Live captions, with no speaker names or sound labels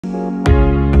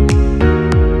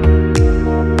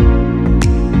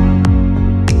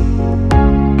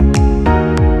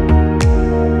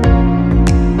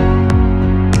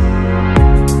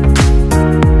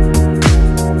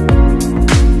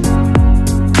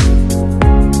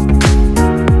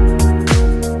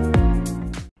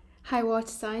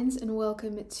water signs, and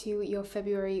welcome to your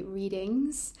February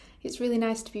readings. It's really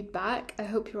nice to be back. I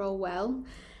hope you're all well.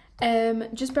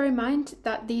 Just bear in mind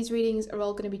that these readings are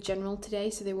all going to be general today,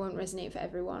 so they won't resonate for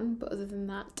everyone. But other than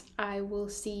that, I will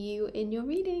see you in your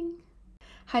reading.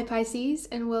 Hi Pisces,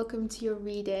 and welcome to your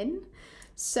reading.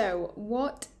 So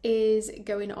what is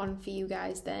going on for you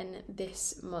guys then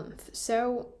this month?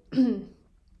 So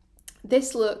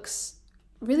this looks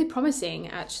really promising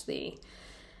actually.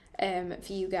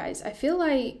 For you guys, I feel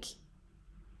like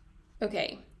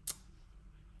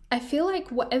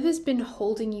whatever's been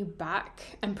holding you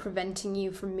back and preventing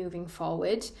you from moving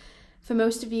forward, for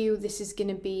most of you, this is going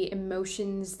to be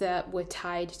emotions that were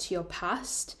tied to your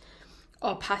past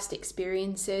or past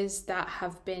experiences that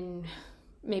have been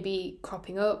maybe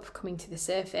cropping up, coming to the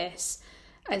surface,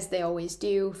 as they always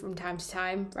do from time to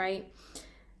time, right?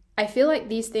 I feel like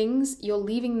these things, you're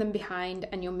leaving them behind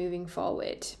and you're moving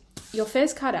forward. Your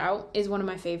first card out is one of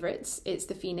my favorites. It's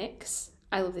the Phoenix.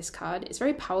 I love this card. It's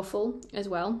very powerful as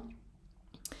well.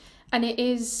 And it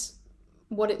is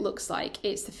what it looks like.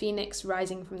 It's the Phoenix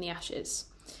rising from the ashes.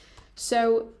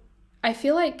 So I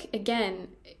feel like, again,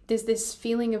 there's this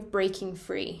feeling of breaking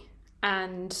free.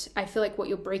 And I feel like what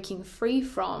you're breaking free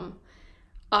from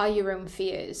are your own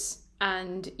fears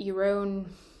and your own,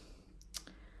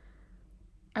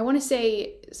 I want to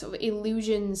say, sort of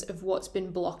illusions of what's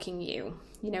been blocking you.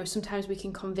 You know, sometimes we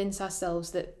can convince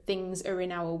ourselves that things are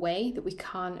in our way, that we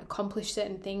can't accomplish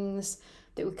certain things,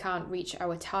 that we can't reach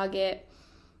our target,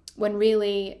 when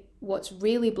really what's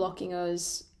really blocking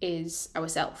us is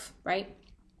ourselves, right?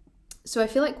 So I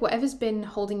feel like whatever's been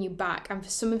holding you back, and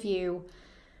for some of you,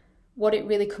 what it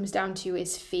really comes down to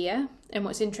is fear. And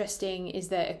what's interesting is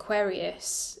that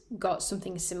Aquarius got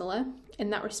something similar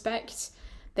in that respect.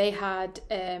 They had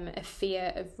a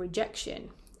fear of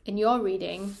rejection. In your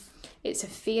reading, it's a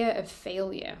fear of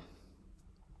failure.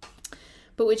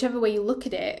 But whichever way you look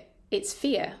at it, it's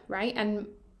fear, right? And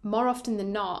more often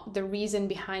than not, the reason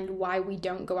behind why we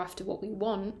don't go after what we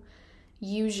want,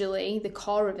 usually the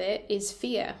core of it is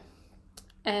fear.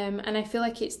 And I feel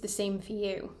like it's the same for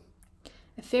you.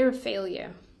 A fear of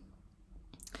failure.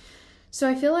 So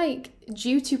I feel like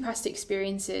due to past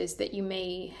experiences that you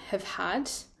may have had,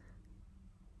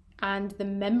 and the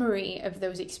memory of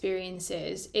those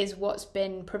experiences is what's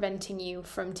been preventing you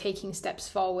from taking steps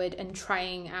forward and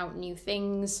trying out new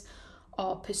things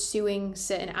or pursuing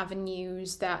certain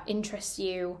avenues that interest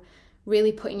you,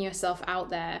 really putting yourself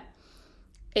out there.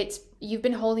 You've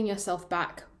been holding yourself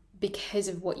back because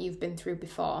of what you've been through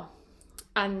before.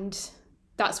 And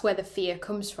that's where the fear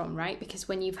comes from, right? Because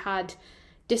when you've had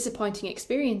disappointing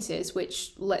experiences,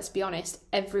 which, let's be honest,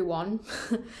 everyone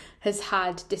has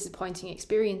had disappointing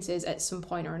experiences at some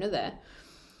point or another,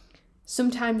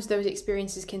 sometimes those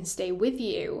experiences can stay with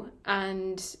you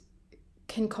and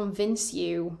can convince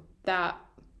you that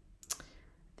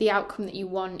the outcome that you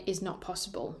want is not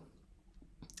possible,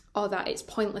 or that it's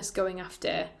pointless going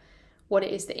after what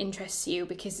it is that interests you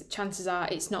because chances are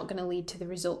it's not going to lead to the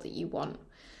result that you want.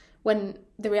 When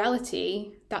the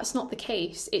reality, that's not the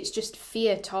case. It's just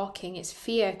fear talking. It's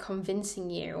fear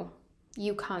convincing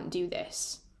you can't do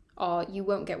this or you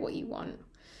won't get what you want.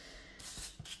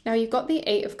 Now you've got the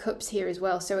Eight of Cups here as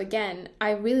well. So again,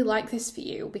 I really like this for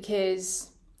you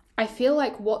because I feel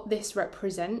like what this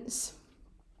represents,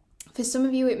 for some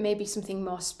of you it may be something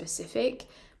more specific,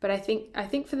 but I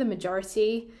think for the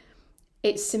majority,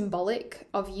 it's symbolic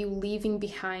of you leaving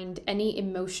behind any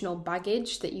emotional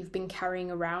baggage that you've been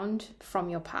carrying around from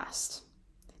your past.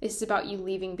 It's about you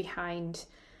leaving behind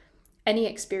any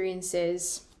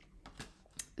experiences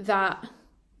that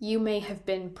you may have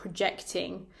been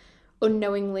projecting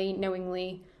unknowingly,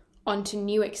 knowingly onto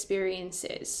new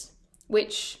experiences,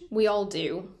 which we all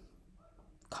do,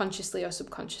 consciously or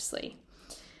subconsciously.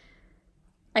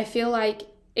 I feel like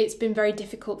it's been very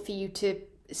difficult for you to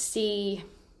see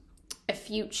a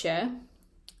future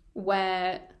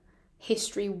where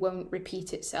history won't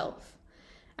repeat itself.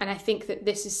 And I think that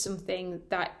this is something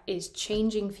that is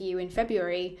changing for you in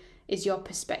February, is your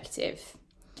perspective.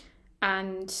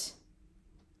 And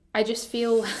I just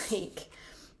feel like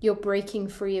you're breaking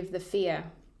free of the fear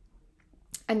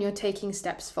and you're taking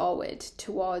steps forward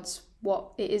towards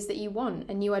what it is that you want,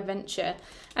 a new adventure.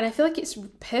 And I feel like it's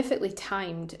perfectly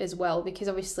timed as well, because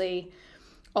obviously,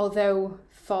 although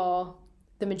for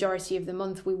the majority of the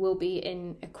month we will be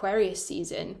in Aquarius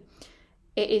season,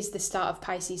 it is the start of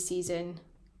Pisces season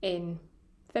in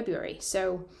February.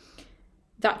 So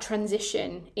that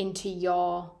transition into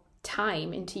your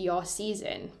time, into your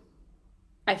season,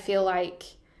 I feel like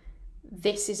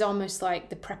this is almost like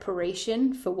the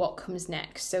preparation for what comes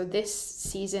next. So this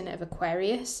season of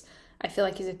Aquarius, I feel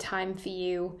like is a time for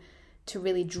you to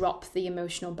really drop the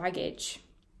emotional baggage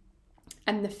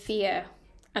and the fear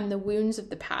and the wounds of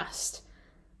the past,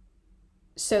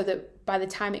 so that by the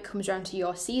time it comes around to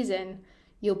your season,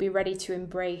 you'll be ready to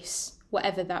embrace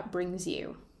whatever that brings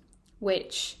you,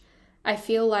 which I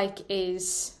feel like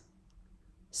is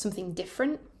something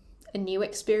different, a new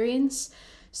experience,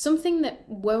 something that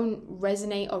won't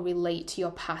resonate or relate to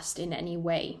your past in any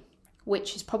way,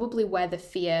 which is probably where the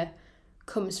fear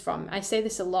comes from. I say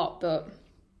this a lot, but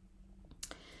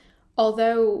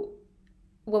although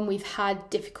when we've had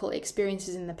difficult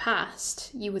experiences in the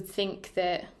past, you would think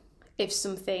that if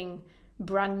something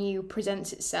brand new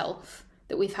presents itself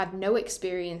that we've had no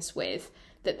experience with,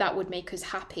 that would make us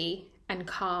happy and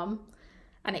calm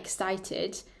and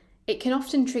excited. It can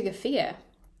often trigger fear,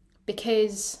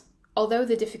 because although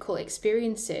the difficult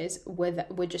experiences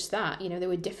were just that, they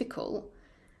were difficult,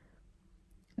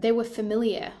 they were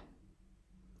familiar.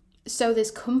 So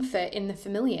there's comfort in the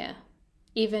familiar,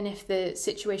 even if the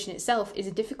situation itself is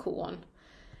a difficult one.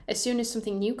 As soon as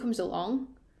something new comes along,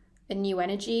 a new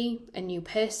energy, a new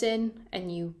person, a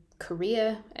new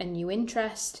career, a new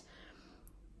interest,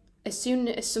 as soon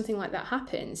as something like that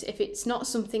happens, if it's not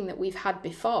something that we've had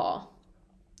before,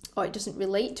 or it doesn't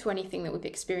relate to anything that we've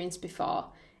experienced before,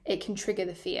 it can trigger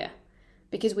the fear,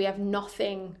 because we have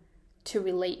nothing to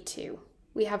relate to.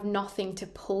 We have nothing to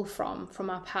pull from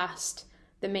our past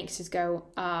that makes us go,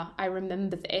 I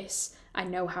remember this, I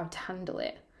know how to handle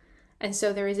it. And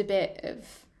so there is a bit of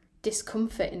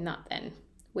discomfort in that then,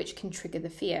 which can trigger the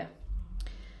fear.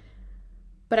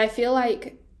 But I feel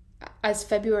like as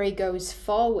February goes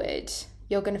forward,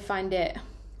 you're going to find it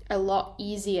a lot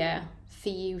easier for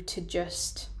you to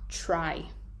just try.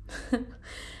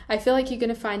 I feel like you're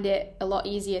going to find it a lot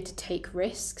easier to take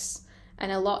risks,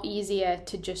 and a lot easier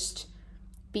to just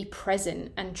be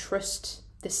present and trust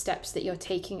the steps that you're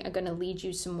taking are going to lead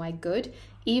you somewhere good,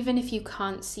 even if you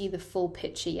can't see the full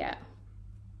picture yet.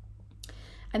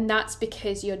 And that's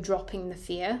because you're dropping the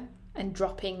fear and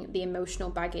dropping the emotional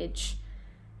baggage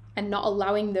and not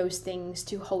allowing those things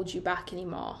to hold you back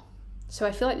anymore. So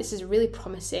I feel like this is a really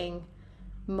promising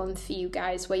month for you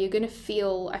guys, where you're going to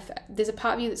feel, there's a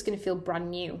part of you that's going to feel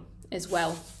brand new as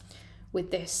well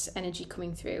with this energy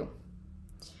coming through.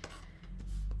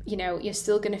 You're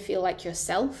still going to feel like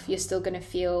yourself. You're still going to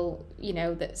feel,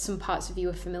 that some parts of you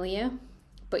are familiar,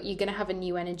 but you're going to have a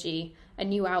new energy, a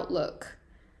new outlook,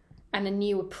 and a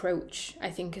new approach,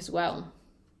 I think, as well.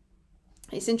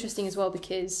 It's interesting as well,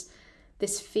 because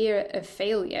this fear of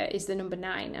failure is the number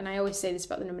 9. And I always say this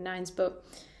about the number 9s, but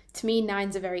to me,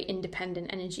 9s are very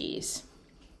independent energies.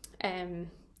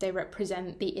 They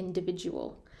represent the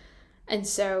individual. And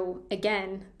so,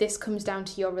 again, this comes down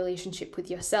to your relationship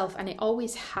with yourself, and it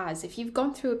always has. If you've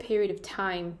gone through a period of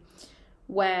time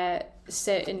where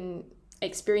certain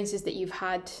experiences that you've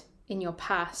had in your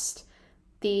past,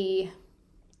 the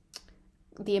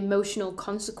emotional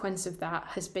consequence of that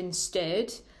has been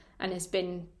stirred and has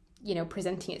been,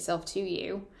 presenting itself to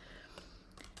you,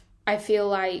 I feel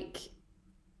like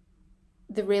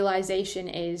the realization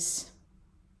is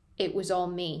it was all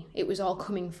me. It was all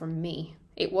coming from me.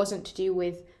 It wasn't to do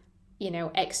with,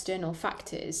 external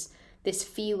factors. This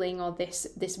feeling or this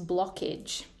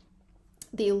blockage,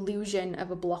 the illusion of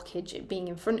a blockage being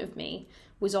in front of me,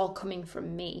 was all coming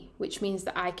from me, which means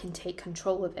that I can take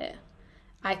control of it.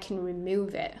 I can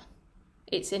remove it.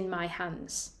 It's in my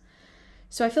hands.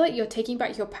 So I feel like you're taking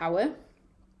back your power,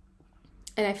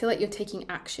 and I feel like you're taking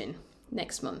action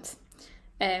next month.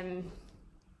 And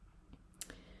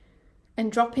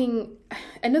dropping,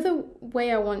 another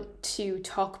way I want to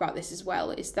talk about this as well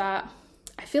is that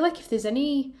I feel like if there's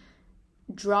any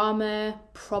drama,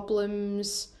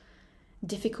 problems,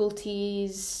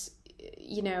 difficulties,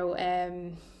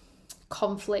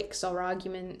 conflicts or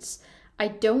arguments, I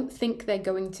don't think they're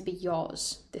going to be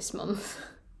yours this month.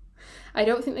 I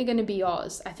don't think they're going to be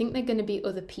yours. I think they're going to be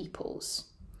other people's.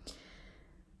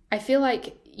 I feel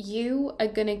like you are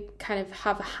going to kind of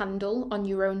have a handle on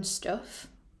your own stuff,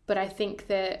 but I think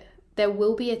that there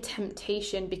will be a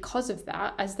temptation because of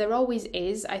that, as there always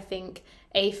is, I think,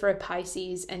 A, for a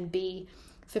Pisces, and B,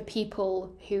 for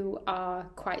people who are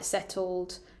quite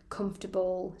settled,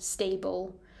 comfortable,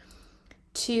 stable,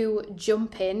 to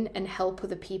jump in and help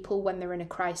other people when they're in a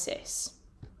crisis.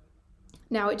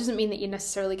 Now, it doesn't mean that you're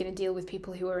necessarily going to deal with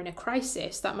people who are in a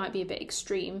crisis. That might be a bit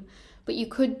extreme, but you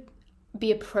could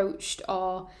be approached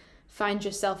or find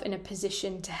yourself in a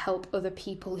position to help other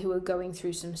people who are going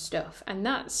through some stuff. And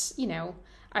that's,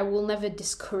 I will never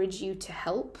discourage you to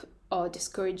help or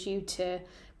discourage you to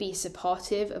be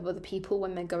supportive of other people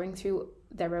when they're going through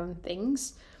their own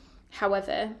things.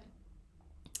 However,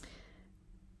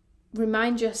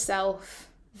 remind yourself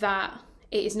that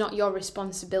it is not your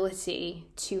responsibility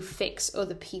to fix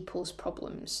other people's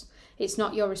problems. It's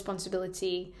not your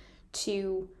responsibility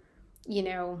to,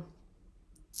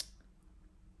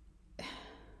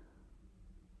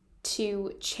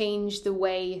 to change the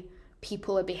way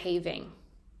people are behaving.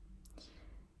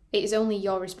 It is only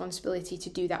your responsibility to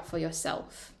do that for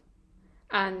yourself.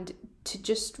 And to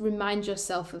just remind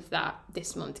yourself of that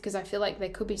this month, because I feel like there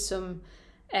could be some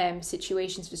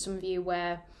situations for some of you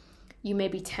where you may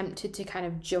be tempted to kind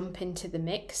of jump into the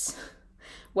mix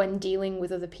when dealing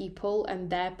with other people and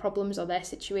their problems or their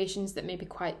situations that may be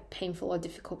quite painful or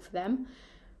difficult for them.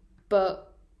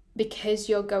 But because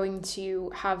you're going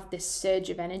to have this surge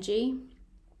of energy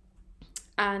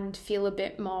and feel a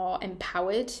bit more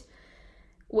empowered,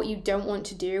 what you don't want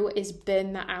to do is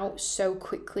burn that out so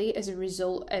quickly as a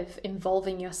result of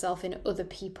involving yourself in other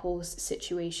people's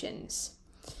situations.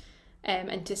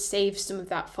 And to save some of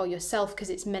that for yourself,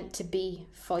 because it's meant to be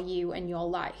for you and your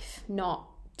life, not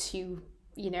to,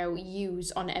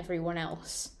 use on everyone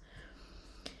else.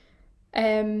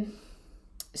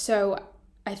 So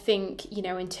I think,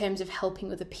 in terms of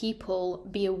helping other people,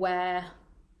 be aware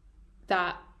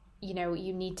that, you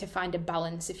need to find a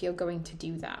balance if you're going to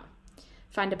do that.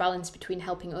 Find a balance between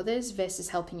helping others versus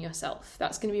helping yourself.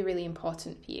 That's going to be really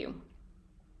important for you.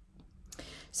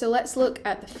 So let's look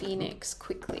at the Phoenix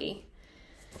quickly.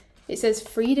 It says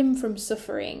freedom from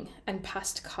suffering and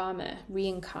past karma,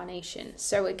 reincarnation.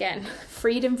 So again,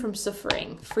 freedom from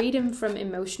suffering, freedom from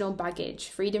emotional baggage,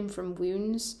 freedom from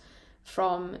wounds,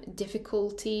 from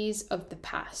difficulties of the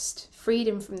past,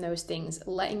 freedom from those things,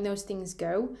 letting those things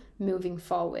go, moving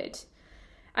forward.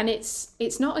 And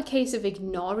it's not a case of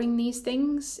ignoring these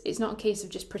things. It's not a case of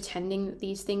just pretending that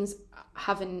these things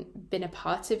haven't been a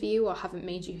part of you or haven't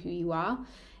made you who you are.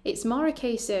 It's more a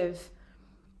case of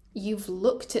you've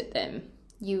looked at them,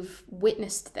 you've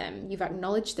witnessed them, you've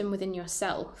acknowledged them within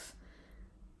yourself.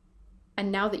 And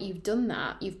now that you've done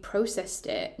that, you've processed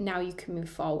it, now you can move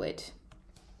forward.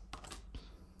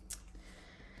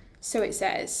 So it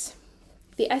says,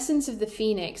 the essence of the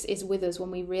Phoenix is with us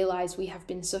when we realize we have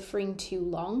been suffering too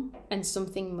long and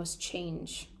something must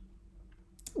change.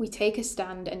 We take a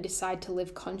stand and decide to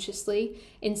live consciously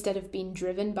instead of being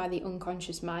driven by the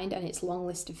unconscious mind and its long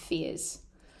list of fears.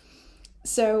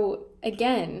 So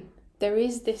again, there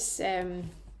is this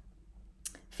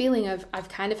feeling of I've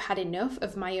kind of had enough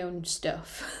of my own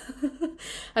stuff.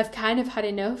 I've kind of had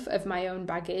enough of my own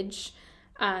baggage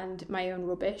and my own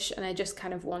rubbish, and I just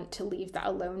kind of want to leave that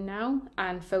alone now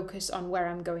and focus on where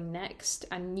I'm going next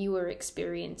and newer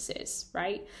experiences,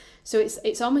 right? So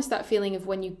it's almost that feeling of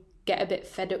when you get a bit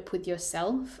fed up with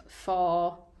yourself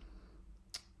for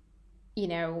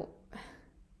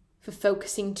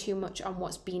focusing too much on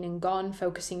what's been and gone,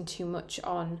 focusing too much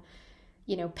on,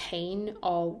 pain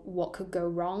or what could go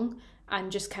wrong,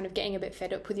 and just kind of getting a bit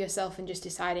fed up with yourself and just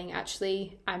deciding,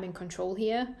 actually, I'm in control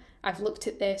here. I've looked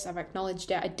at this, I've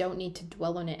acknowledged it, I don't need to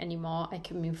dwell on it anymore, I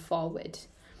can move forward.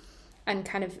 And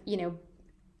kind of,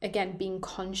 again, being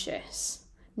conscious,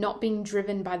 not being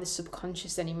driven by the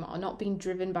subconscious anymore, not being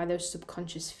driven by those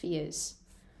subconscious fears.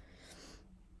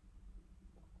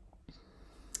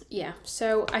 Yeah,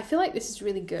 so I feel like this is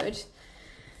really good.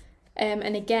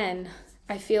 And again,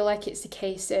 I feel like it's a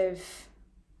case of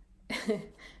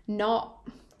not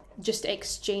just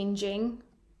exchanging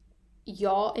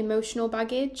your emotional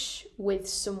baggage with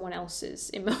someone else's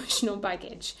emotional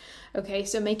baggage. Okay,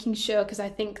 so making sure, because I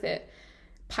think that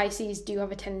Pisces do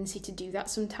have a tendency to do that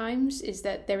sometimes, is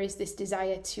that there is this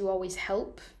desire to always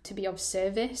help, to be of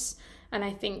service. And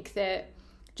I think that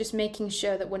just making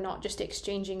sure that we're not just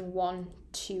exchanging one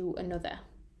to another.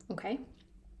 Okay.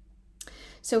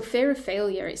 So fear of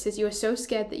failure, it says you are so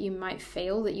scared that you might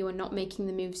fail that you are not making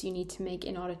the moves you need to make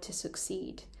in order to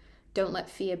succeed. Don't let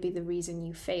fear be the reason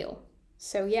you fail.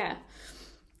 So yeah,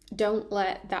 don't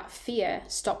let that fear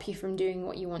stop you from doing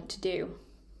what you want to do,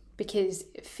 because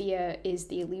fear is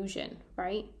the illusion,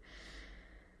 right?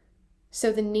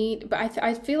 So the need, but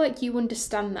I feel like you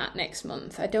understand that next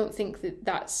month. I don't think that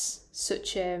that's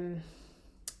such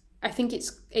I think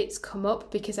it's come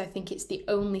up because I think it's the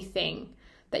only thing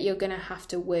that you're going to have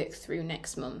to work through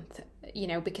next month,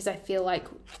 because I feel like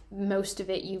most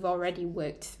of it you've already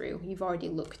worked through, you've already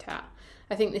looked at.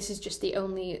 I think this is just the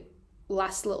only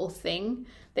last little thing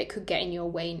that could get in your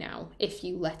way now if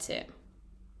you let it.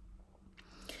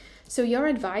 So your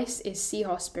advice is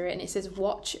Seahorse Spirit, and it says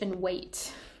watch and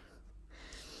wait.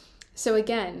 So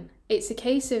again, it's a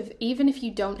case of even if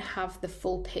you don't have the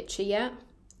full picture yet,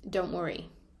 don't worry.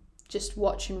 Just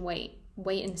watch and wait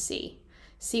and see.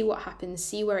 See what happens,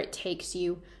 see where it takes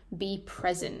you, be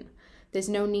present. There's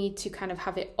no need to kind of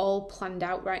have it all planned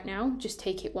out right now. Just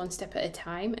take it one step at a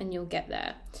time and you'll get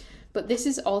there. But this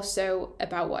is also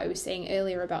about what I was saying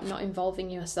earlier about not involving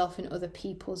yourself in other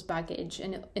people's baggage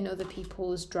and in other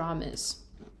people's dramas.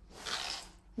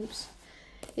 Oops.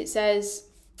 It says,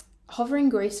 hovering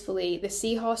gracefully, the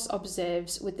seahorse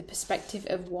observes with the perspective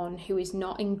of one who is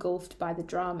not engulfed by the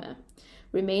drama,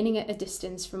 remaining at a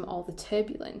distance from all the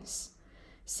turbulence.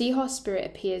 Seahorse spirit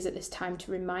appears at this time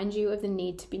to remind you of the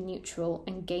need to be neutral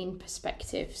and gain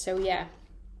perspective. So yeah,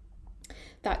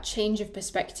 that change of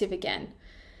perspective again.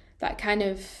 That kind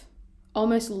of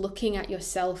almost looking at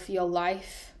yourself, your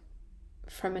life,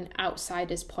 from an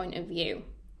outsider's point of view.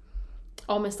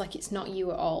 Almost like it's not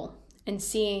you at all. And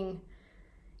seeing,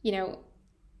 you know,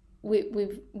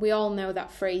 we all know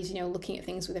that phrase, you know, looking at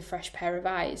things with a fresh pair of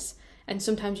eyes. And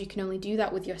sometimes you can only do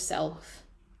that with yourself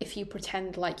if you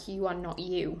pretend like you are not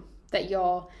you, that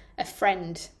you're a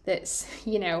friend that's,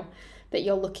 you know, that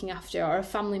you're looking after, or a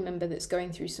family member that's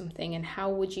going through something. And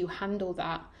how would you handle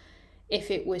that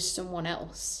if it was someone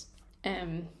else?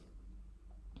 It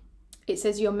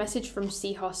says your message from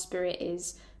Seahorse Spirit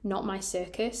is, not my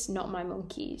circus, not my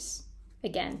monkeys.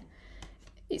 Again,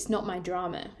 it's not my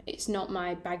drama. It's not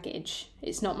my baggage.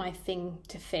 It's not my thing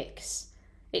to fix.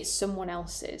 It's someone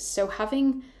else's. So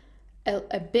having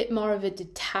a bit more of a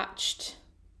detached,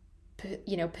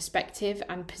 you know, perspective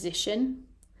and position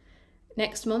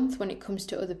next month when it comes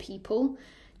to other people,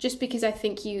 just because I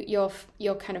think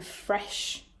you're kind of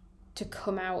fresh to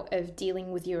come out of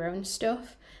dealing with your own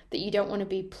stuff, that you don't want to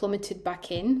be plummeted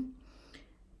back in,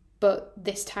 but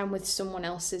this time with someone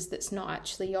else's that's not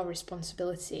actually your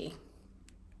responsibility.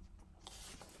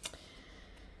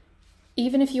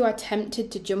 Even if you are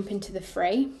tempted to jump into the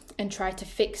fray and try to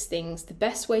fix things, the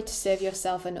best way to serve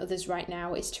yourself and others right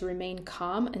now is to remain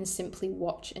calm and simply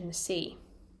watch and see.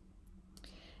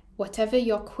 Whatever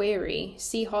your query,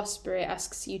 Seahorse Spirit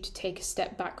asks you to take a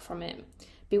step back from it.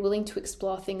 Be willing to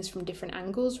explore things from different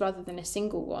angles rather than a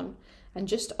single one, and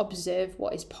just observe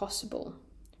what is possible.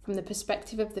 From the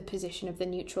perspective of the position of the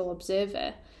neutral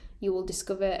observer, you will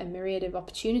discover a myriad of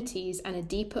opportunities and a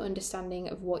deeper understanding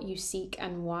of what you seek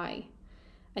and why.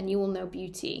 And you will know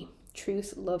beauty,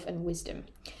 truth, love, and wisdom.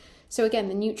 So again,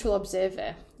 the neutral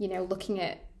observer, you know, looking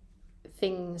at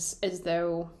things as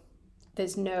though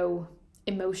there's no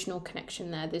emotional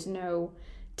connection there, there's no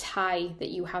tie that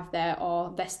you have there or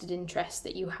vested interest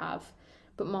that you have,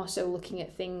 but more so looking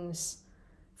at things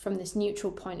from this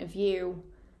neutral point of view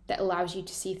that allows you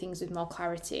to see things with more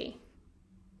clarity.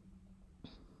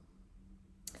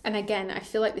 And again, I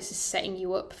feel like this is setting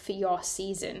you up for your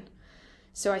season.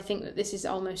 So I think that this is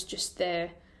almost just the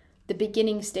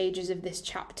beginning stages of this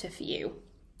chapter for you.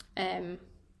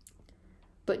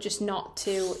 But just not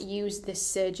to use this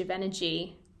surge of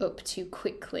energy up too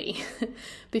quickly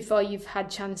before you've had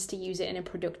chance to use it in a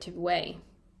productive way.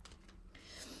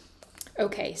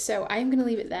 Okay, so I'm going to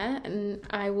leave it there and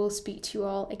I will speak to you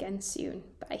all again soon.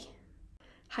 Bye.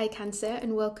 Hi Cancer,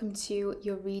 and welcome to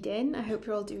your reading. I hope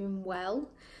you're all doing well.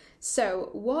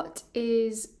 So what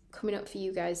is coming up for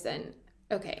you guys then?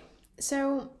 Okay,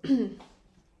 so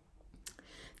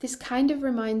this kind of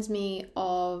reminds me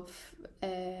of,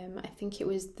 I think it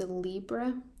was the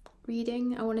Libra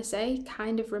reading, I want to say.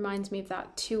 Kind of reminds me of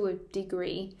that to a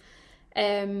degree.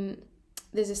 There's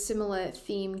a similar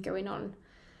theme going on.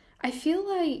 I feel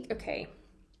like, okay,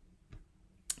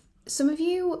 some of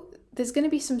you, there's going to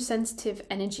be some sensitive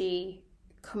energy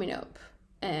coming up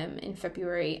in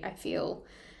February, I feel.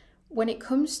 When it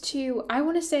comes to, I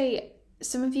want to say,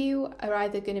 some of you are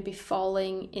either going to be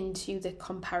falling into the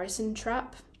comparison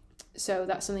trap. So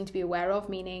that's something to be aware of,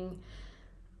 meaning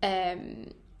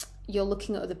you're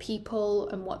looking at other people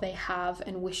and what they have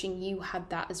and wishing you had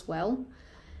that as well.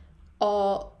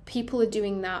 Or people are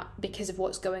doing that because of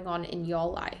what's going on in your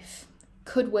life.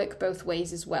 Could work both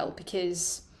ways as well,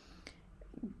 because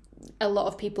a lot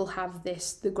of people have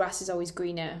this, the grass is always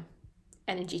greener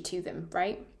energy to them,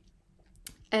 right?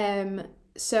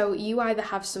 So you either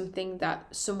have something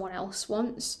that someone else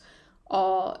wants,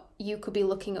 or you could be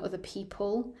looking at other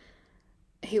people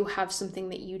who have something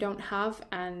that you don't have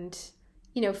and,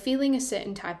 you know, feeling a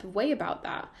certain type of way about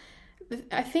that.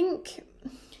 I think,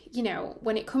 you know,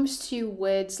 when it comes to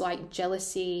words like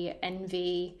jealousy,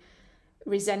 envy,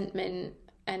 resentment,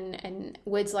 and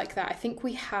words like that, I think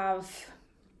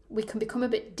we can become a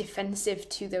bit defensive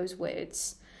to those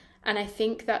words. And I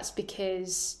think that's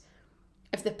because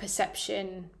of the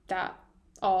perception that,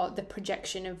 or the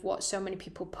projection of what so many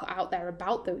people put out there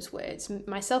about those words,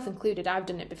 myself included. I've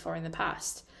done it before in the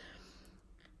past.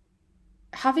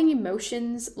 Having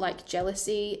emotions like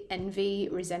jealousy, envy,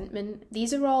 resentment,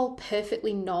 these are all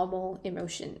perfectly normal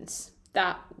emotions.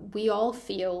 that we all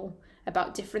feel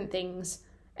about different things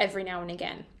every now and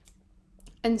again.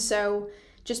 And so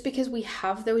just because we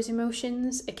have those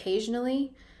emotions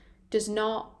occasionally does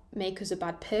not make us a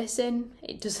bad person.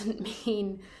 It doesn't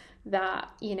mean that,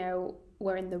 you know,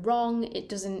 we're in the wrong. It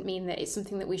doesn't mean that it's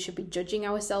something that we should be judging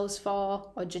ourselves for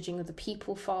or judging other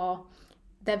people for.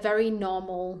 They're very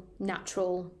normal,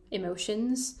 natural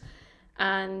emotions.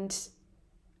 And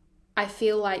I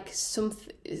feel like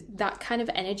that kind of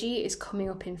energy is coming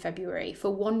up in February for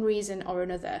one reason or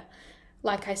another.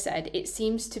 Like I said, it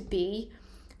seems to be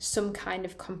some kind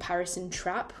of comparison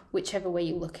trap, whichever way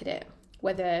you look at it,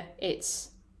 whether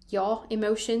it's your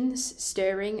emotions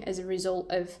stirring as a result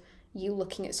of you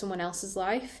looking at someone else's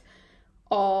life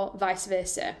or vice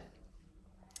versa.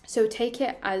 So take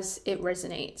it as it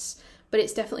resonates, but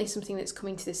it's definitely something that's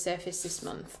coming to the surface this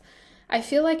month. I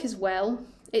feel like as well,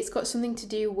 it's got something to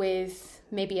do with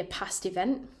maybe a past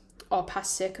event or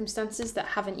past circumstances that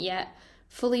haven't yet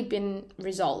fully been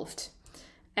resolved.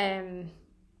 And,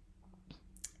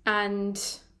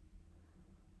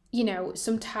 you know,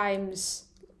 sometimes,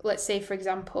 let's say, for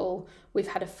example, we've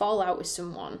had a fallout with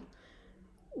someone.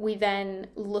 We then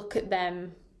look at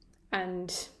them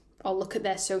or look at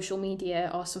their social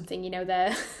media or something, you know,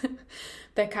 their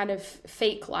kind of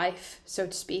fake life, so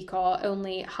to speak, or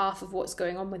only half of what's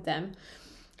going on with them.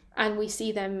 And we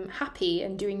see them happy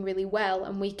and doing really well.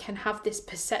 And we can have this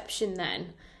perception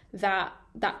then that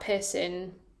that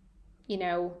person, you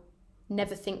know,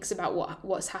 never thinks about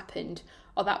what's happened,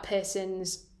 or that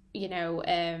person's, you know,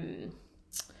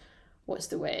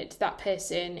 that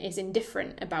person is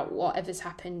indifferent about whatever's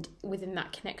happened within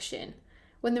that connection.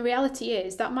 When the reality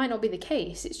is that might not be the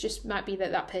case. It just might be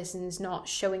that that person's not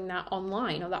showing that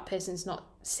online, or that person's not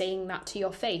saying that to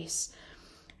your face.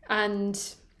 And,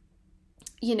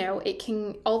 you know,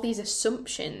 all these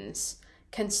assumptions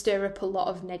can stir up a lot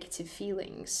of negative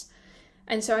feelings.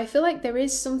 And so I feel like there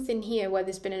is something here where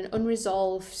there's been an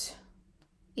unresolved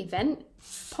event,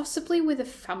 possibly with a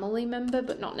family member,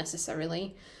 but not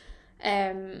necessarily,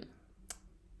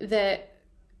 that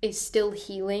is still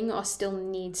healing or still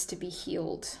needs to be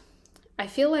healed. I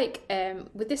feel like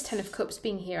with this 10 of Cups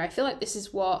being here, I feel like this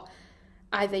is what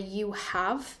either you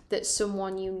have that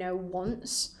someone you know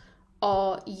wants,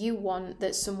 or you want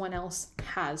that someone else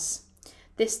has.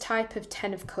 This type of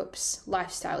 10 of Cups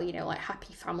lifestyle, you know, like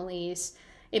happy families,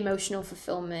 emotional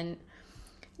fulfillment,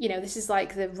 you know, this is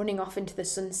like the running off into the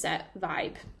sunset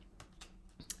vibe.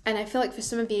 And I feel like for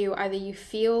some of you, either you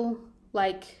feel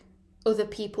like other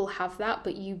people have that,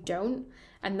 but you don't,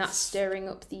 and that's stirring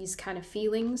up these kind of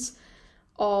feelings,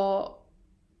 or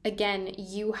again,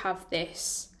 you have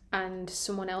this and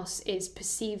someone else is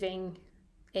perceiving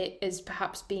it as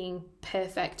perhaps being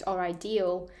perfect or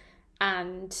ideal,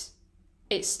 and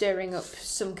it's stirring up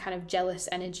some kind of jealous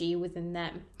energy within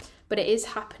them. But it is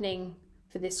happening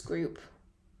for this group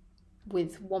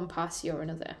with one party or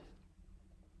another.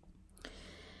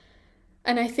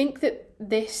 And I think that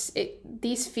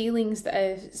these feelings that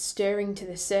are stirring to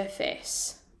the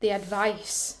surface, the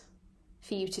advice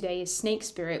for you today is snake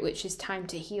spirit, which is time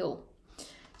to heal.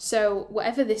 So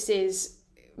whatever this is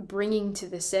bringing to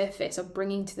the surface or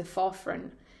bringing to the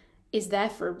forefront is there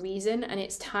for a reason, and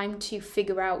it's time to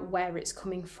figure out where it's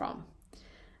coming from.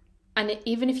 And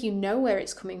even if you know where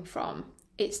it's coming from,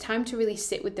 it's time to really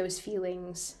sit with those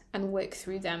feelings and work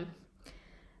through them.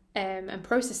 And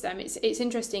process them. It's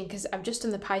interesting because I've just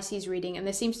done the Pisces reading, and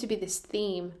there seems to be this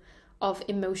theme of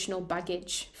emotional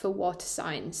baggage for water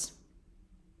signs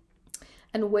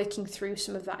and working through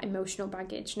some of that emotional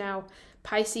baggage. Now,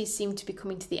 Pisces seem to be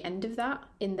coming to the end of that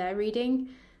in their reading.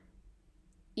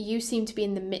 You seem to be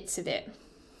in the midst of it,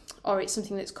 or it's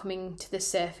something that's coming to the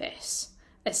surface,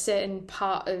 a certain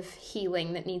part of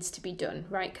healing that needs to be done,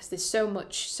 right? Because there's so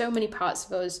many parts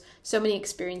of us, so many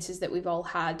experiences that we've all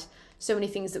had, so many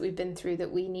things that we've been through that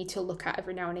we need to look at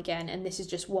every now and again, and this is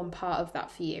just one part of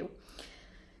that for you.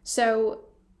 So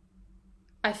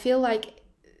I feel like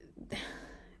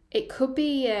it could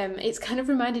be, it's kind of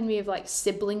reminded me of like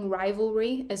sibling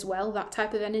rivalry as well, that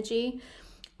type of energy,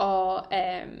 or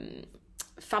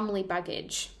family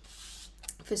baggage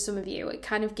for some of you. It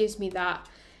kind of gives me that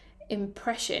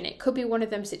impression. It could be one of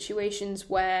them situations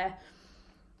where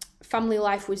family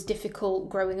life was difficult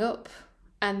growing up,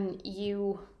 and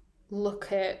you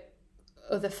look at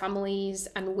other families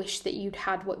and wish that you'd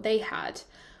had what they had,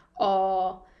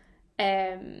 or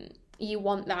you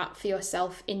want that for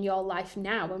yourself in your life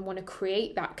now and want to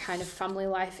create that kind of family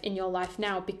life in your life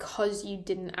now because you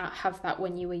didn't have that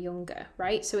when you were younger,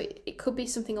 right? So it could be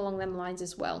something along them lines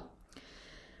as well.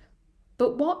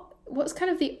 But what's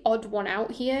kind of the odd one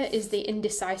out here is the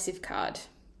indecisive card.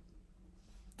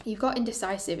 you've got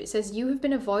indecisive. It says you have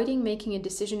been avoiding making a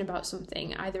decision about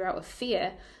something, either out of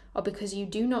fear or because you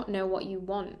do not know what you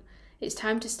want. It's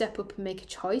time to step up and make a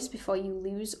choice before you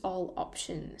lose all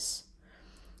options.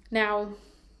 Now,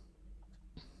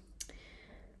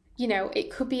 you know, it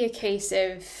could be a case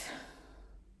of,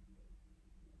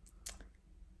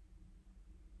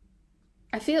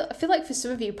 I feel like for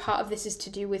some of you, part of this is to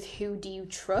do with who do you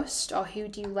trust or who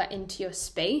do you let into your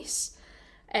space,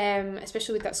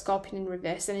 especially with that Scorpion in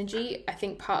reverse energy. I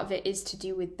think part of it is to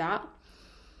do with that.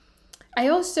 I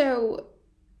also,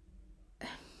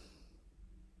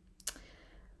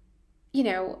 you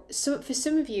know, so for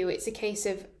some of you, it's a case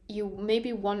of you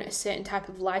maybe want a certain type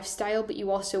of lifestyle, but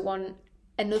you also want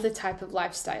another type of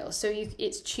lifestyle. So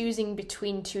it's choosing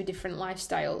between two different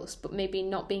lifestyles, but maybe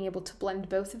not being able to blend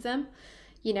both of them.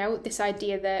 You know, this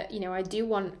idea that, you know, I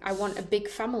want a big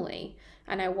family,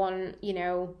 and I want, you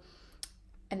know,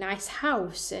 a nice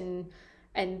house and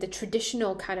the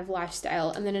traditional kind of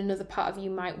lifestyle. And then another part of you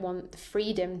might want the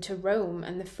freedom to roam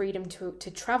and the freedom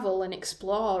to travel and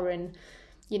explore and,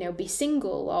 you know, be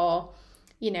single or,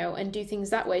 you know, and do things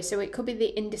that way. So it could be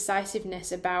the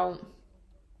indecisiveness about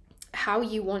how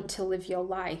you want to live your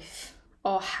life,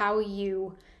 or how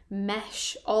you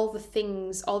mesh all the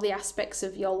things, all the aspects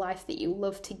of your life that you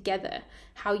love together,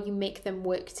 how you make them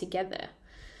work together.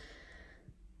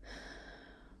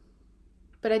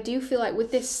 But I do feel like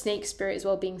with this snake spirit as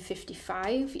well being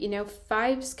 55, you know,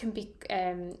 fives can be,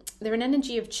 they're an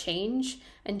energy of change,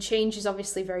 and change is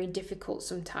obviously very difficult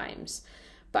sometimes.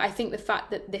 But I think the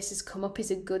fact that this has come up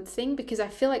is a good thing, because I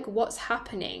feel like what's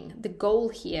happening, the goal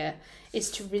here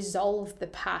is to resolve the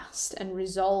past and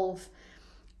resolve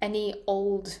any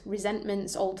old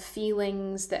resentments, old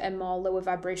feelings that are more lower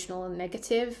vibrational and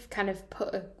negative, kind of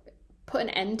put an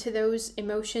end to those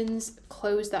emotions,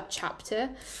 close that chapter,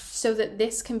 so that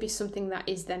this can be something that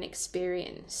is then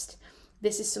experienced.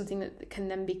 This is something that can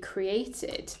then be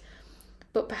created.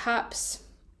 But perhaps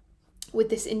with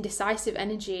this indecisive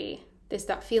energy, there's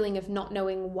that feeling of not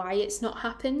knowing why it's not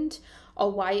happened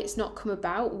or why it's not come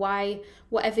about, why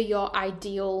whatever your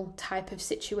ideal type of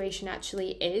situation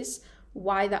actually is,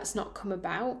 why that's not come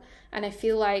about. And I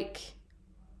feel like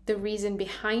the reason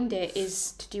behind it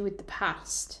is to do with the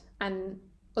past and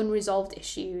unresolved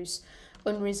issues,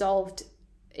 unresolved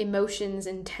emotions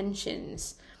and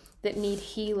tensions that need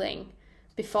healing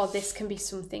before this can be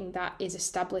something that is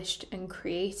established and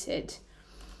created.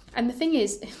 And the thing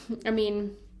is, I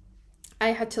mean,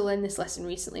 I had to learn this lesson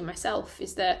recently myself,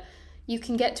 is that you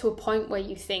can get to a point where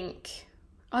you think,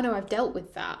 oh no, I've dealt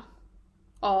with that.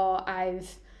 Or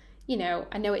I've, you know,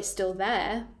 I know it's still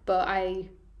there, but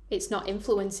it's not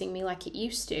influencing me like it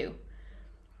used to.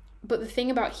 But the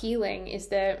thing about healing is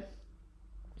that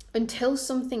until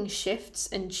something shifts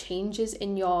and changes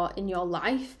in your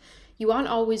life, you aren't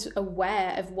always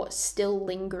aware of what's still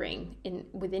lingering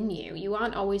within you. You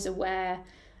aren't always aware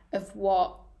of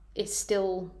what is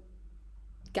still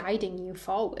guiding you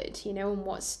forward, you know, and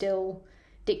what's still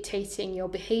dictating your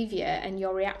behavior and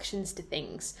your reactions to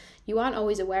things. You aren't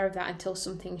always aware of that until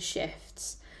something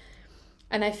shifts.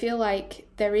 And I feel like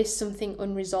there is something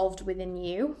unresolved within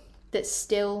you that's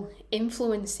still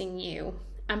influencing you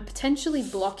and potentially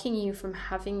blocking you from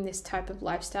having this type of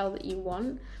lifestyle that you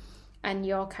want, and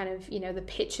your kind of, you know, the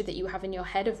picture that you have in your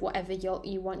head of whatever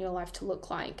you want your life to look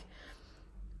like.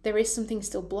 There is something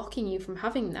still blocking you from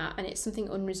having that, and it's something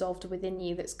unresolved within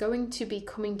you that's going to be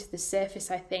coming to the surface,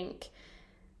 I think,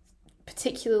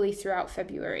 particularly throughout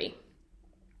February.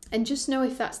 And just know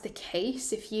if that's the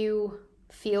case, if you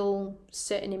feel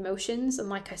certain emotions, and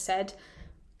like I said,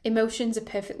 emotions are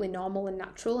perfectly normal and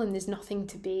natural, and there's nothing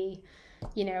to be,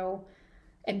 you know,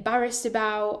 embarrassed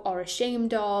about or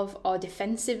ashamed of or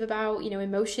defensive about. You know,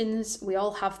 emotions, we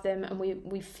all have them, and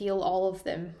we feel all of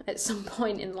them at some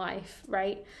point in life,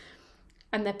 right?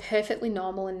 And they're perfectly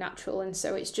normal and natural. And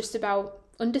so it's just about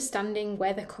understanding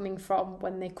where they're coming from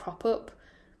when they crop up,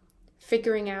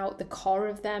 figuring out the core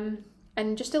of them,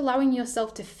 and just allowing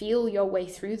yourself to feel your way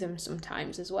through them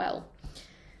sometimes as well.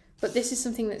 But this is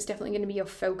something that's definitely going to be your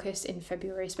focus in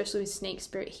February, especially with snake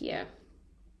spirit here.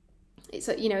 It's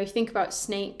like, you know, if you think about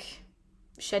snake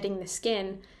shedding the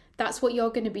skin, that's what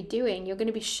you're going to be doing. You're going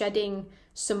to be shedding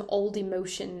some old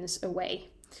emotions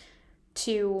away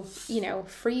to, you know,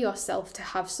 free yourself to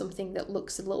have something that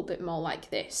looks a little bit more like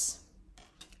this.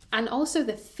 And also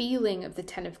the feeling of the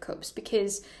Ten of Cups,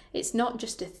 because it's not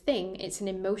just a thing, it's an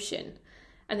emotion.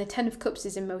 And the Ten of Cups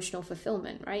is emotional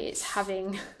fulfillment, right? It's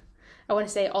having, I want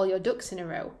to say, all your ducks in a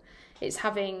row. It's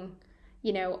having,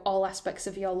 you know, all aspects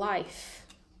of your life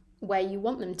where you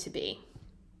want them to be.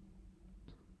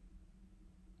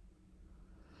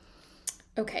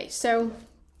 Okay, so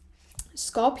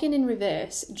Scorpion in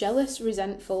reverse, jealous,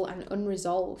 resentful, and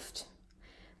unresolved.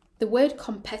 The word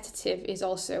competitive is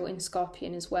also in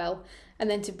Scorpion as well. And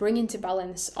then to bring into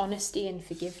balance, honesty and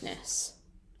forgiveness.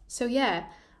 So yeah,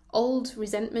 old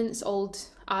resentments, old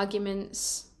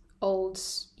arguments, old,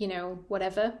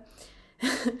 whatever.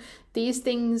 These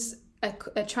things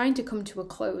are trying to come to a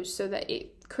close so that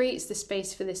it creates the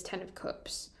space for this 10 of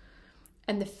Cups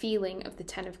and the feeling of the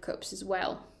 10 of Cups as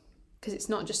well. Because it's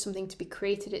not just something to be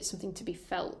created, it's something to be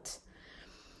felt.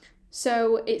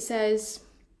 So it says,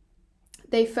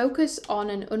 they focus on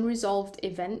an unresolved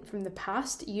event from the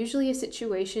past, usually a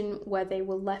situation where they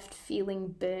were left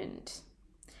feeling burned.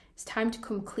 It's time to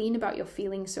come clean about your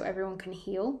feelings so everyone can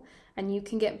heal and you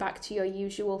can get back to your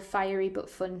usual fiery but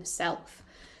fun self.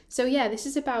 So yeah, this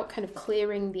is about kind of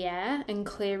clearing the air and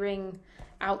clearing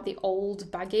out the old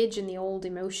baggage and the old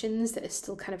emotions that are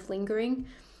still kind of lingering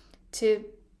to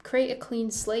create a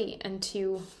clean slate and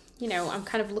to, I'm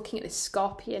kind of looking at this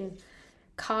Scorpion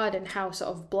card and how sort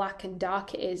of black and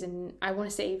dark it is, and I want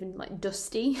to say even like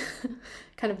dusty,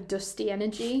 kind of dusty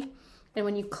energy. And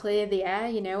when you clear the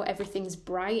air, everything's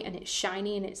bright and it's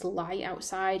shiny and it's light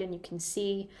outside and you can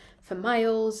see for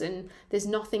miles and there's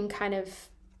nothing kind of,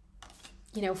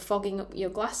 fogging up your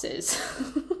glasses.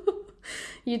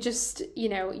 You just,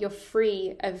 you're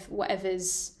free of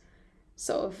whatever's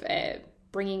sort of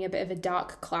bringing a bit of a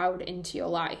dark cloud into your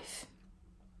life.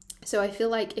 So I feel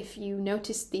like if you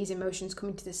notice these emotions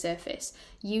coming to the surface,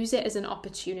 use it as an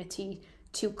opportunity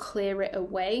to clear it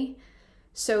away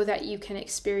so that you can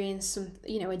experience some,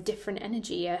 a different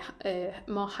energy, a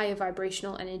more higher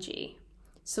vibrational energy,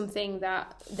 something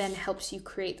that then helps you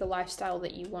create the lifestyle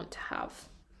that you want to have.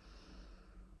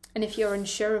 And if you're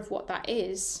unsure of what that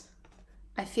is,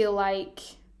 I feel like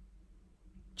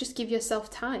just give yourself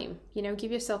time,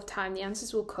 give yourself time. The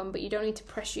answers will come, but you don't need to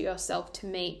pressure yourself to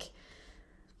make,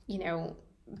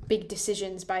 big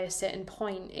decisions by a certain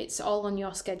point. It's all on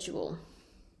your schedule.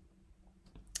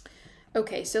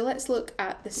 Okay, so let's look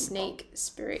at the Snake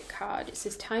Spirit card. It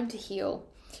says time to heal.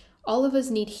 All of us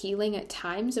need healing at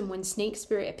times, and when Snake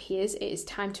Spirit appears, it is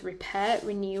time to repair,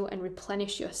 renew, and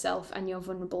replenish yourself and your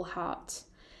vulnerable heart.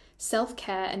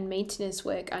 Self-care and maintenance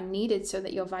work are needed so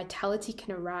that your vitality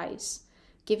can arise.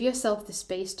 Give yourself the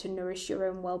space to nourish your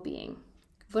own well-being.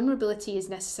 Vulnerability is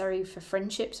necessary for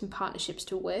friendships and partnerships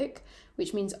to work,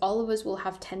 which means all of us will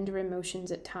have tender emotions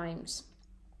at times.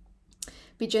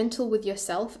 Be gentle with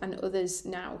yourself and others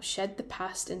now. Shed the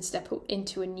past and step up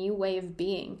into a new way of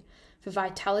being, for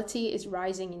vitality is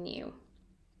rising in you.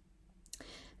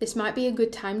 This might be a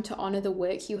good time to honor the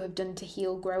work you have done to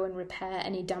heal, grow, and repair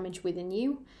any damage within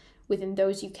you, within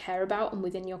those you care about, and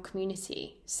within your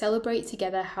community. Celebrate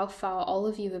together how far all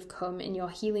of you have come in your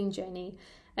healing journey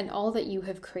and all that you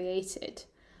have created.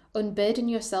 Unburden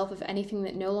yourself of anything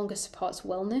that no longer supports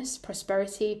wellness,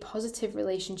 prosperity, positive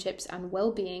relationships, and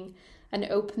well-being, and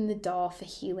open the door for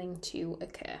healing to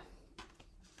occur.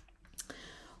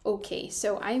 Okay,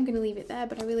 so I am going to leave it there,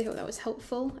 but I really hope that was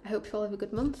helpful. I hope you all have a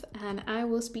good month, and I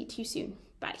will speak to you soon.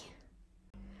 Bye.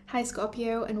 Hi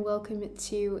Scorpio, and welcome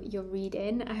to your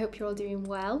reading. I hope you're all doing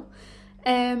well.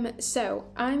 So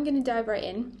I'm going to dive right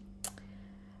in.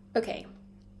 Okay.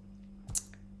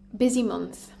 Busy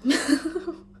month.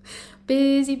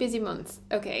 Busy month.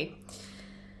 Okay.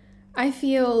 I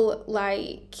feel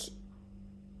like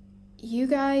you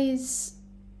guys,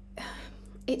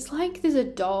 it's like there's a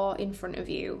door in front of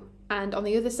you, and on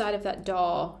the other side of that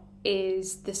door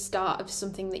is the start of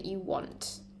something that you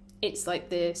want. It's like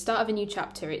the start of a new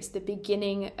chapter. It's the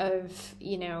beginning of,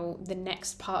 the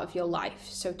next part of your life,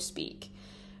 so to speak.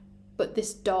 But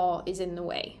this door is in the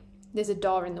way. There's a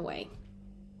door in the way.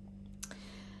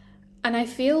 And I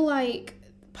feel like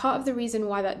part of the reason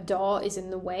why that door is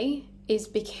in the way is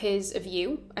because of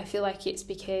you. I feel like it's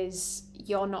because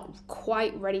you're not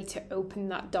quite ready to open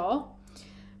that door.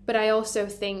 But I also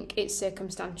think it's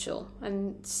circumstantial,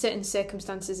 and certain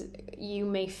circumstances you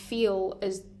may feel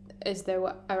as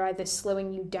though are either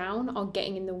slowing you down or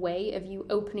getting in the way of you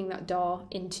opening that door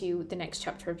into the next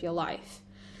chapter of your life.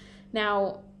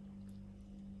 Now,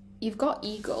 you've got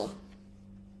Eagle.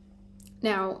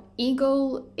 Now,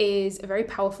 Eagle is a very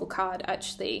powerful card,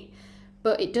 actually,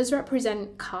 but it does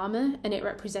represent karma and it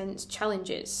represents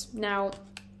challenges. Now,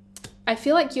 I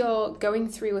feel like you're going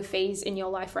through a phase in your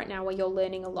life right now where you're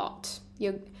learning a lot.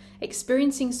 You're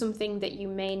experiencing something that you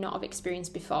may not have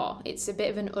experienced before. It's a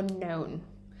bit of an unknown.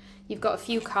 You've got a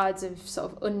few cards of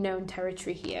sort of unknown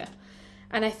territory here.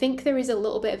 And I think there is a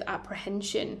little bit of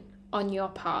apprehension on your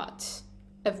part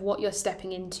of what you're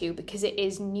stepping into because it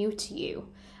is new to you.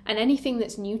 And anything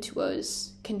that's new to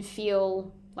us can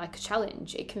feel like a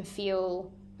challenge. It can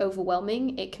feel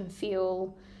overwhelming. It can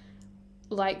feel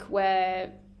like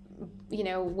we're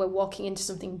walking into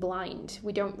something blind.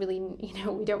 We don't really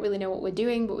know what we're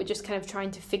doing, but we're just kind of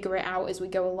trying to figure it out as we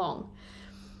go along.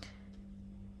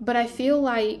 But I feel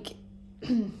like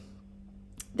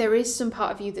there is some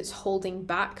part of you that's holding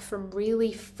back from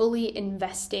really fully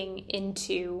investing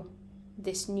into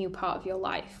this new part of your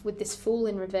life. With this Fool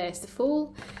in reverse, the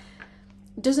Fool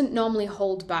doesn't normally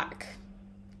hold back.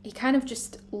 He kind of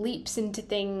just leaps into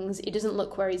things. He doesn't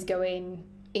look where he's going.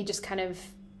 He just kind of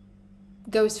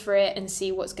goes for it and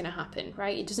see what's going to happen,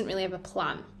 right? He doesn't really have a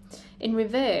plan. In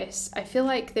reverse, I feel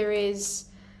like there is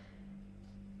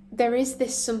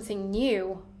this something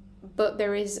new, but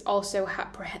there is also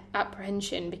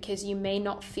apprehension, because you may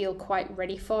not feel quite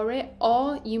ready for it,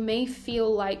 or you may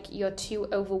feel like you're too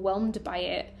overwhelmed by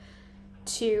it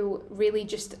to really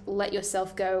just let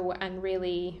yourself go and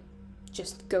really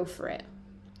just go for it.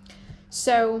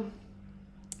 So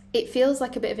it feels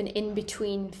like a bit of an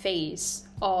in-between phase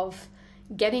of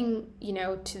getting,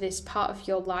 to this part of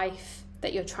your life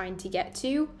that you're trying to get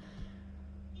to,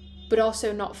 but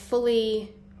also not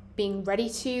fully being ready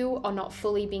to, or not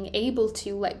fully being able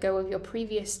to let go of your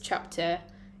previous chapter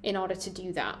in order to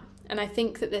do that. And I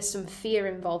think that there's some fear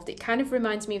involved. It kind of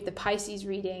reminds me of the Pisces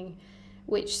reading,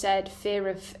 which said fear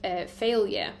of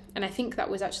failure. And I think that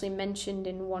was actually mentioned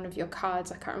in one of your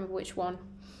cards. I can't remember which one.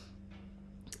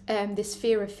 This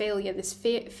fear of failure, this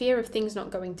fear of things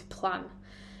not going to plan,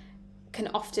 can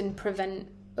often prevent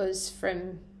us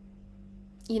from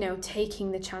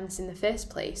taking the chance in the first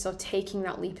place, or taking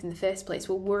that leap in the first place.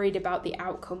 We're worried about the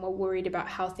outcome. We're worried about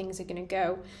how things are going to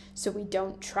go. So we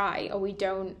don't try, or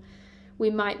we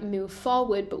might move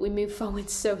forward, but we move forward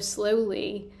so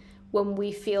slowly when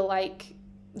we feel like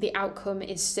the outcome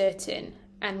is certain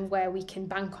and where we can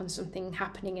bank on something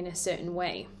happening in a certain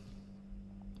way.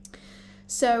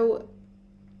 So,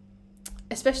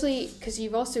 especially because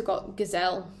you've also got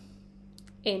Gazelle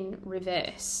in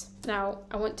reverse. Now,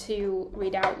 I want to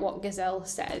read out what Gazelle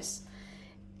says.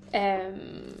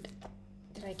 Did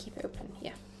I keep it open?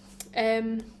 Yeah.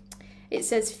 It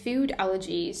says food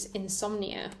allergies,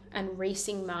 insomnia, and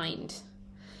racing mind.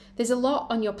 There's a lot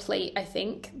on your plate, I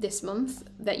think, this month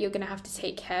that you're going to have to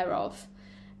take care of.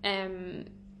 And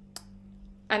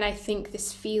I think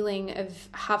this feeling of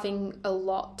having a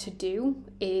lot to do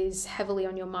is heavily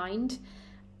on your mind.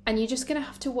 And you're just going to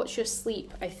have to watch your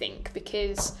sleep, I think,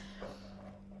 because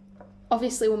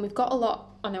obviously when we've got a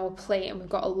lot on our plate and we've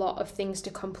got a lot of things to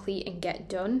complete and get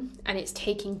done, and it's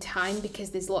taking time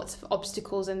because there's lots of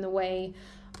obstacles in the way,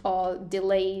 or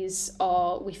delays,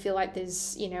 or we feel like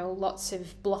there's, lots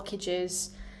of blockages,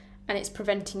 and it's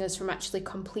preventing us from actually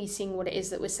completing what it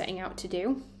is that we're setting out to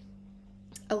do.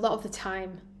 A lot of the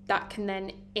time that can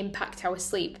then impact our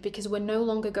sleep, because we're no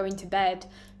longer going to bed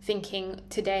thinking,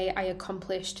 today I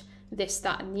accomplished this,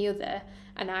 that, and the other,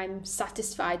 and I'm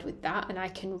satisfied with that, and I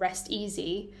can rest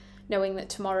easy knowing that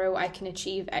tomorrow I can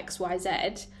achieve X, Y,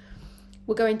 Z.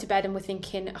 We're going to bed and we're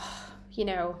thinking,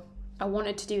 I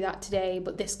wanted to do that today,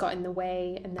 but this got in the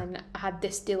way, and then I had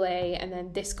this delay, and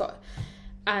then this got,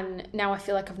 and now I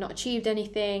feel like I've not achieved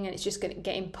anything, and it's just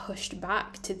getting pushed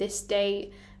back to this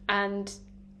date, and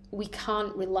we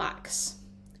can't relax.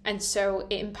 And so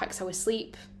it impacts our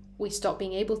sleep. We stop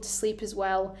being able to sleep as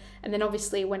well. And then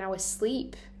obviously when our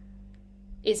sleep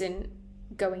isn't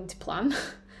going to plan,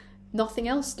 nothing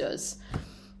else does,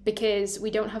 because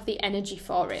we don't have the energy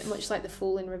for it, much like the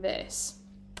Fool in reverse.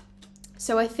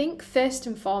 So I think first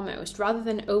and foremost, rather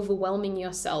than overwhelming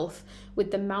yourself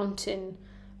with the mountain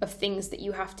of things that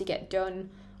you have to get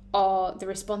done, or the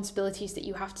responsibilities that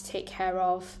you have to take care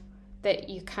of,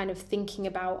 that you're kind of thinking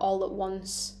about all at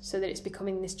once, so that it's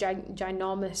becoming this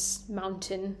ginormous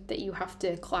mountain that you have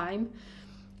to climb,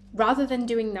 rather than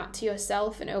doing that to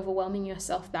yourself and overwhelming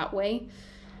yourself that way,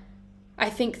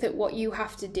 I think that what you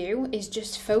have to do is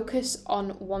just focus on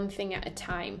one thing at a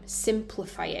time.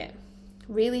 Simplify it.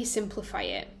 Really simplify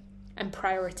it and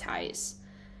prioritize,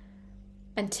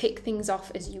 and tick things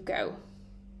off as you go,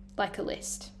 like a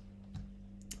list.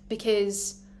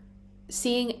 Because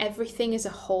seeing everything as a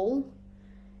whole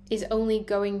is only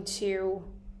going to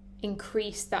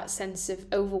increase that sense of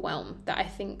overwhelm that I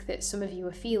think that some of you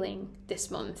are feeling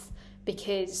this month,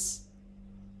 because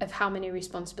of how many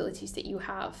responsibilities that you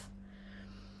have.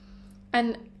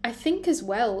 And I think as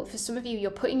well, for some of you,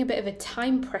 you're putting a bit of a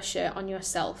time pressure on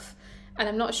yourself. And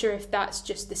I'm not sure if that's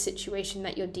just the situation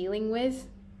that you're dealing with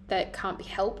that can't be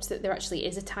helped, that there actually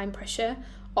is a time pressure,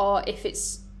 or if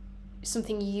it's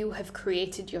something you have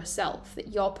created yourself,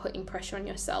 that you're putting pressure on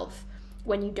yourself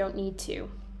when you don't need to.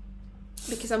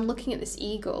 Because I'm looking at this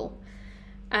eagle,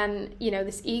 And, you know,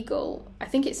 this eagle, I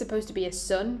think it's supposed to be a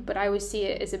sun, but I always see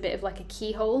it as a bit of like a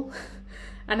keyhole.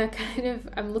 And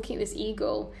I'm looking at this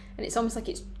eagle, and it's almost like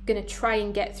it's going to try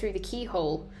and get through the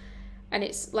keyhole. And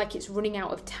it's like it's running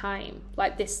out of time.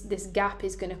 Like this gap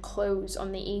is going to close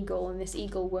on the eagle, and this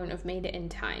eagle won't have made it in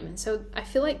time. And so I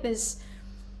feel like there's,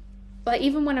 like,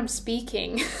 even when I'm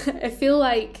speaking, I feel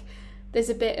like there's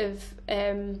a bit of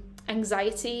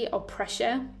anxiety or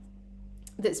pressure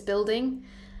that's building.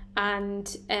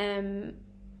 And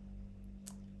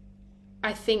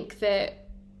I think that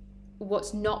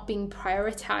what's not being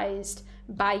prioritized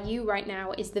by you right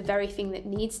now is the very thing that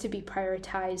needs to be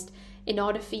prioritized in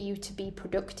order for you to be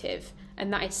productive,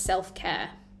 and that is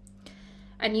self-care.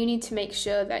 And you need to make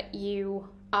sure that you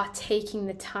are taking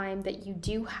the time that you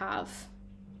do have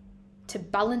to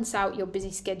balance out your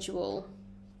busy schedule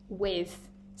with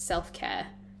self-care,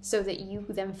 so that you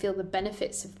then feel the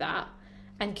benefits of that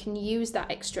and can use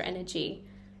that extra energy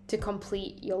to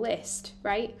complete your list,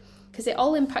 right? Because it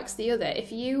all impacts the other.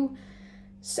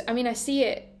 I see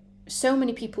it, so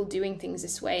many people doing things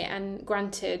this way, and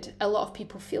granted, a lot of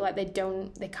people feel like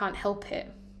they can't help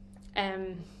it.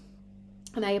 And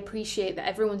I appreciate that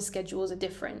everyone's schedules are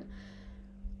different.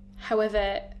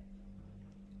 However,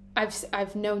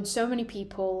 I've known so many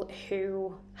people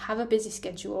who have a busy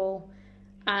schedule,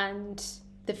 and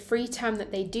the free time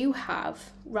that they do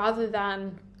have, rather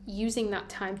than using that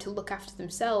time to look after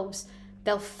themselves,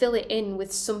 they'll fill it in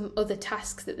with some other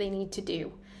tasks that they need to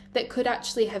do that could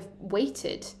actually have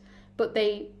waited, but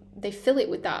they fill it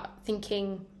with that,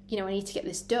 thinking, you know, I need to get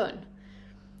this done.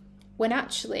 When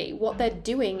actually what they're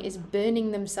doing is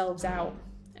burning themselves out.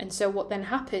 And so what then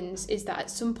happens is that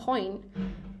at some point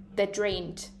they're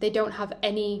drained. They don't have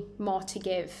any more to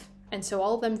give. And so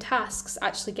all them tasks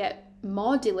actually get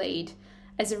more delayed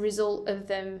as a result of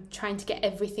them trying to get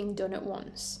everything done at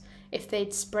once. If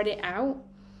they'd spread it out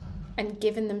and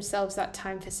given themselves that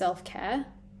time for self-care,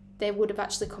 they would have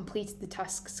actually completed the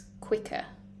tasks quicker,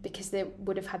 because they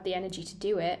would have had the energy to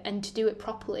do it, and to do it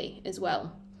properly as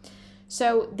well.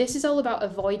 So this is all about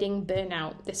avoiding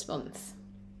burnout this month,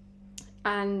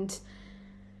 and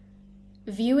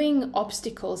viewing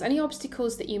obstacles, any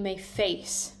obstacles that you may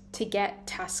face to get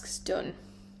tasks done.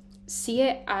 See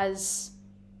it as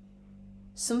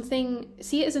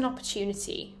an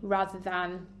opportunity rather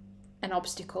than an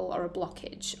obstacle or a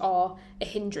blockage or a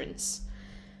hindrance.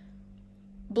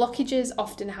 Blockages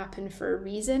often happen for a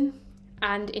reason,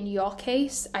 and in your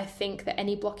case, I think that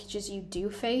any blockages you do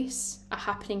face are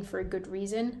happening for a good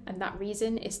reason, and that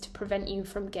reason is to prevent you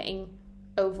from getting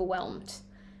overwhelmed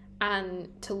and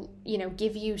to, you know,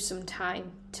 give you some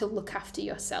time to look after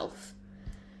yourself.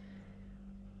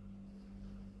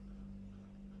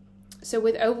 So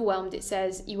with overwhelmed, it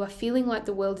says, you are feeling like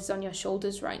the world is on your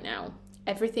shoulders right now.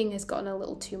 Everything has gotten a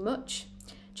little too much.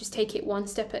 Just take it one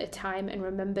step at a time, and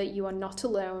remember you are not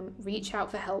alone. Reach out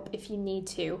for help if you need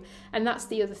to. And that's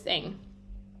the other thing.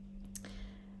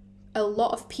 A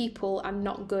lot of people are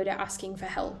not good at asking for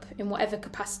help in whatever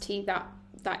capacity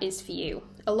that is for you.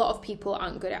 A lot of people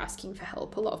aren't good at asking for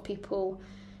help. A lot of people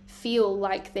feel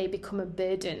like they become a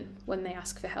burden when they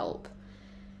ask for help.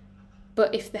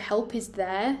 But if the help is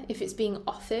there, if it's being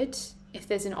offered, if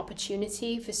there's an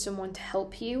opportunity for someone to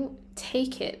help you,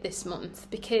 take it this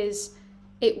month, because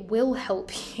it will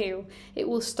help you. It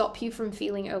will stop you from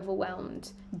feeling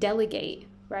overwhelmed. Delegate,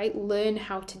 right? Learn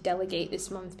how to delegate this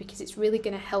month, because it's really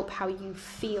going to help how you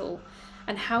feel.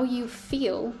 And how you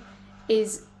feel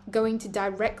is going to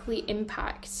directly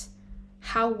impact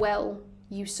how well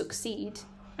you succeed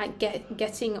at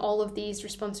getting all of these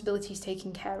responsibilities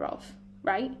taken care of,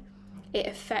 right?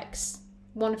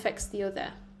 One affects the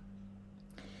other.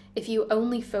 If you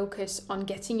only focus on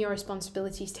getting your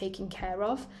responsibilities taken care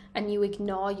of and you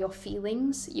ignore your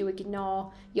feelings, you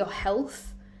ignore your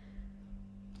health,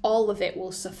 all of it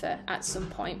will suffer at some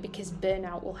point, because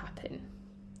burnout will happen.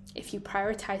 If you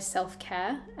prioritize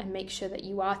self-care and make sure that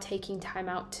you are taking time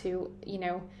out to,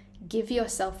 give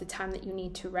yourself the time that you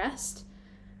need to rest,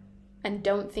 and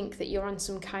don't think that you're on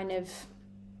some kind of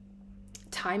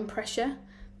time pressure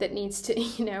that needs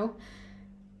to,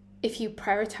 if you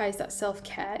prioritize that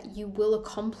self-care, you will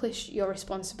accomplish your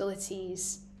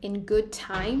responsibilities in good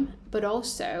time, but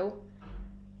also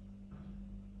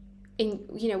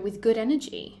with good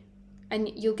energy,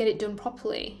 and you'll get it done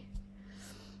properly.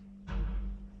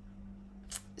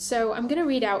 So I'm going to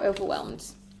read out Overwhelmed.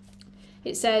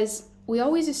 It says, we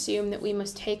always assume that we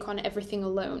must take on everything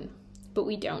alone, but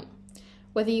we don't.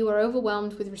 Whether you are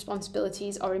overwhelmed with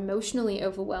responsibilities or emotionally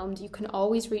overwhelmed, you can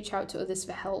always reach out to others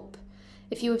for help.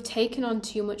 If you have taken on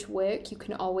too much work, you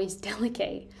can always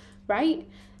delegate, right?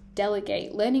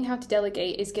 delegate. Learning how to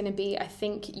delegate is going to be, I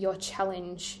think, your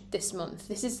challenge this month.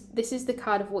 This is the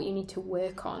card of what you need to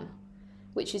work on,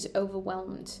 which is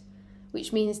overwhelmed,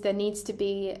 which means there needs to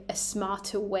be a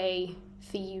smarter way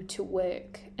for you to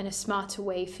work and a smarter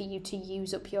way for you to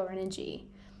use up your energy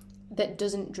that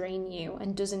doesn't drain you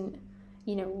and doesn't,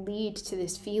 lead to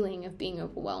this feeling of being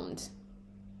overwhelmed.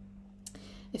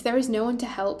 If there is no one to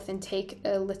help, then take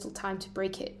a little time to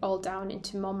break it all down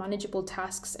into more manageable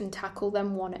tasks and tackle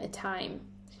them one at a time.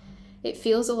 It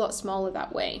feels a lot smaller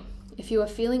that way. If you are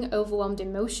feeling overwhelmed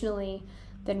emotionally,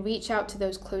 then reach out to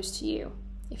those close to you.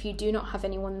 If you do not have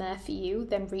anyone there for you,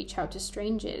 then reach out to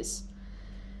strangers.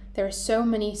 There are so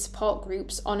many support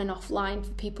groups on and offline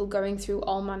for people going through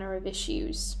all manner of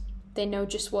issues. They know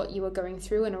just what you are going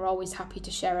through and are always happy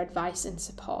to share advice and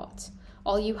support.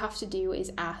 All you have to do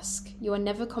is ask. You are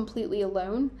never completely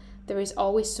alone. There is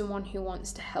always someone who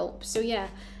wants to help. So yeah,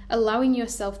 allowing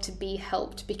yourself to be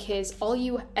helped, because all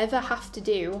you ever have to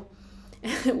do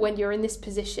when you're in this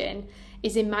position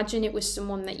is imagine it was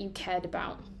someone that you cared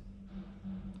about.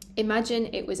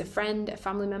 Imagine it was a friend, a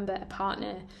family member, a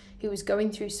partner who was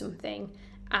going through something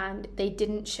and they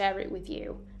didn't share it with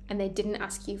you and they didn't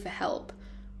ask you for help.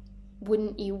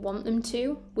 Wouldn't you want them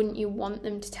to? Wouldn't you want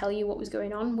them to tell you what was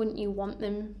going on? Wouldn't you want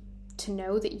them to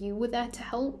know that you were there to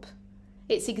help?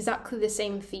 It's exactly the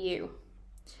same for you.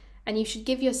 And you should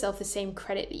give yourself the same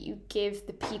credit that you give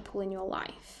the people in your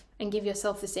life and give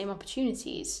yourself the same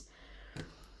opportunities.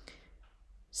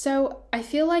 So I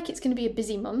feel like it's going to be a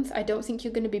busy month. I don't think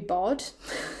you're going to be bored.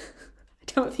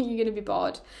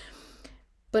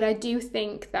 But I do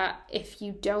think that if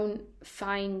you don't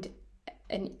find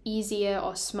an easier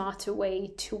or smarter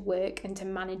way to work and to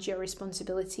manage your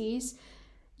responsibilities,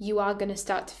 you are going to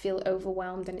start to feel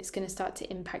overwhelmed, and it's going to start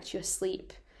to impact your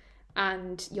sleep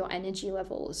and your energy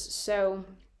levels. So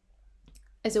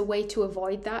as a way to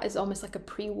avoid that, as almost like a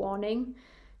pre-warning,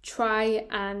 try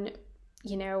and,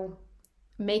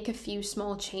 make a few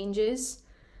small changes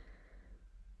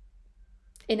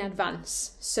in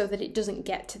advance so that it doesn't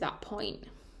get to that point.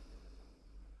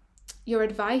 Your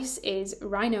advice is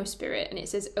Rhino Spirit, and it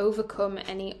says overcome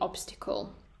any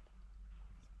obstacle.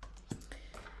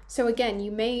 So again,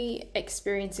 you may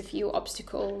experience a few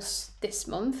obstacles this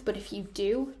month, but if you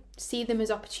do, see them as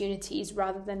opportunities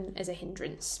rather than as a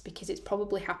hindrance, because it's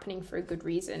probably happening for a good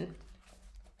reason.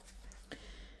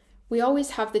 We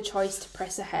always have the choice to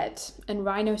press ahead, and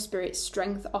Rhino Spirit's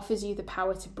strength offers you the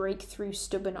power to break through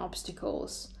stubborn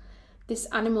obstacles. This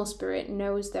animal spirit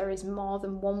knows there is more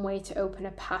than one way to open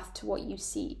a path to what you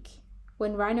seek.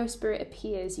 When Rhino Spirit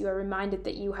appears, you are reminded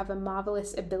that you have a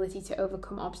marvelous ability to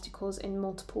overcome obstacles in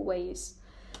multiple ways.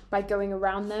 By going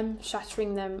around them,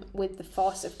 shattering them with the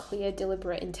force of clear,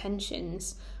 deliberate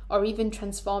intentions, or even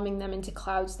transforming them into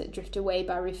clouds that drift away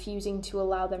by refusing to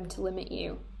allow them to limit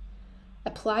you.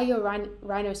 Apply your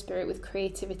Rhino Spirit with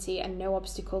creativity, and no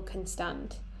obstacle can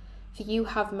stand. For you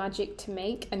have magic to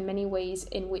make and many ways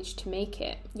in which to make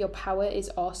it. Your power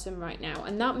is awesome right now.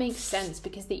 And that makes sense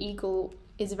because the eagle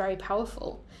is very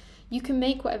powerful. You can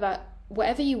make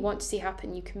whatever you want to see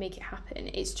happen, you can make it happen.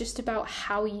 It's just about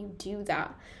how you do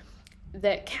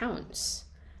that counts.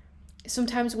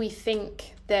 Sometimes we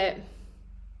think that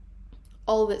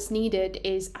all that's needed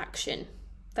is action.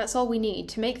 That's all we need.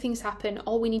 To make things happen,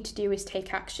 all we need to do is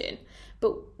take action.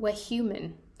 But we're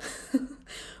human.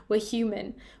 We're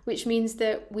human, which means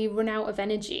that we run out of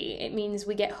energy. It means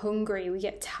we get hungry, we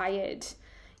get tired,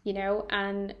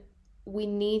 and we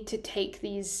need to take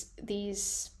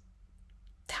these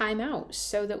time outs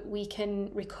so that we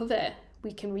can recover,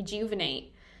 we can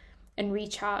rejuvenate and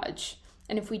recharge.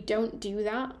 And if we don't do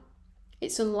that,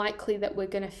 it's unlikely that we're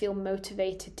going to feel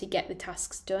motivated to get the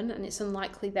tasks done, and it's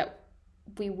unlikely that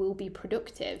we will be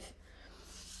productive.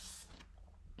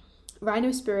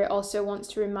 Rhino Spirit also wants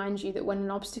to remind you that when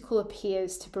an obstacle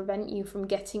appears to prevent you from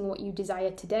getting what you desire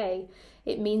today,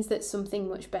 it means that something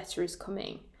much better is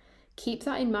coming. Keep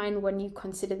that in mind when you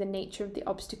consider the nature of the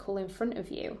obstacle in front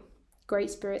of you. Great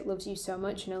Spirit loves you so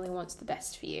much and only wants the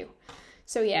best for you.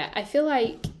 So yeah, I feel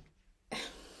like,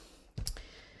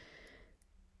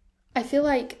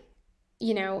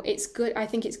 it's good. I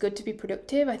think it's good to be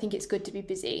productive. I think it's good to be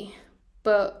busy.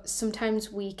 But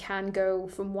sometimes we can go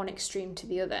from one extreme to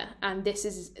the other. And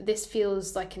this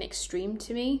feels like an extreme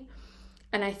to me.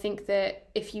 And I think that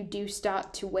if you do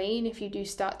start to wane, if you do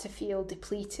start to feel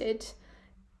depleted,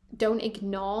 don't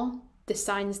ignore the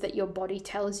signs that your body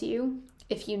tells you.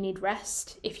 If you need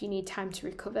rest, if you need time to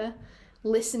recover,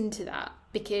 listen to that.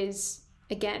 Because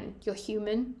again, you're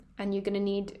human and you're going to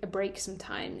need a break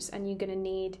sometimes. And you're going to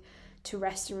need to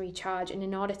rest and recharge, and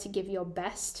in order to give your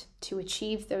best to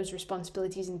achieve those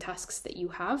responsibilities and tasks that you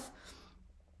have,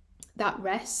 that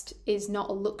rest is not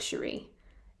a luxury,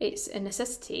 it's a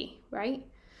necessity, right?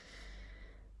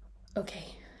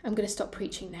 Okay, I'm going to stop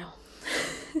preaching now.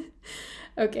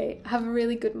 Okay, have a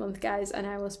really good month, guys, and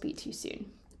I will speak to you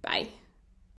soon. Bye.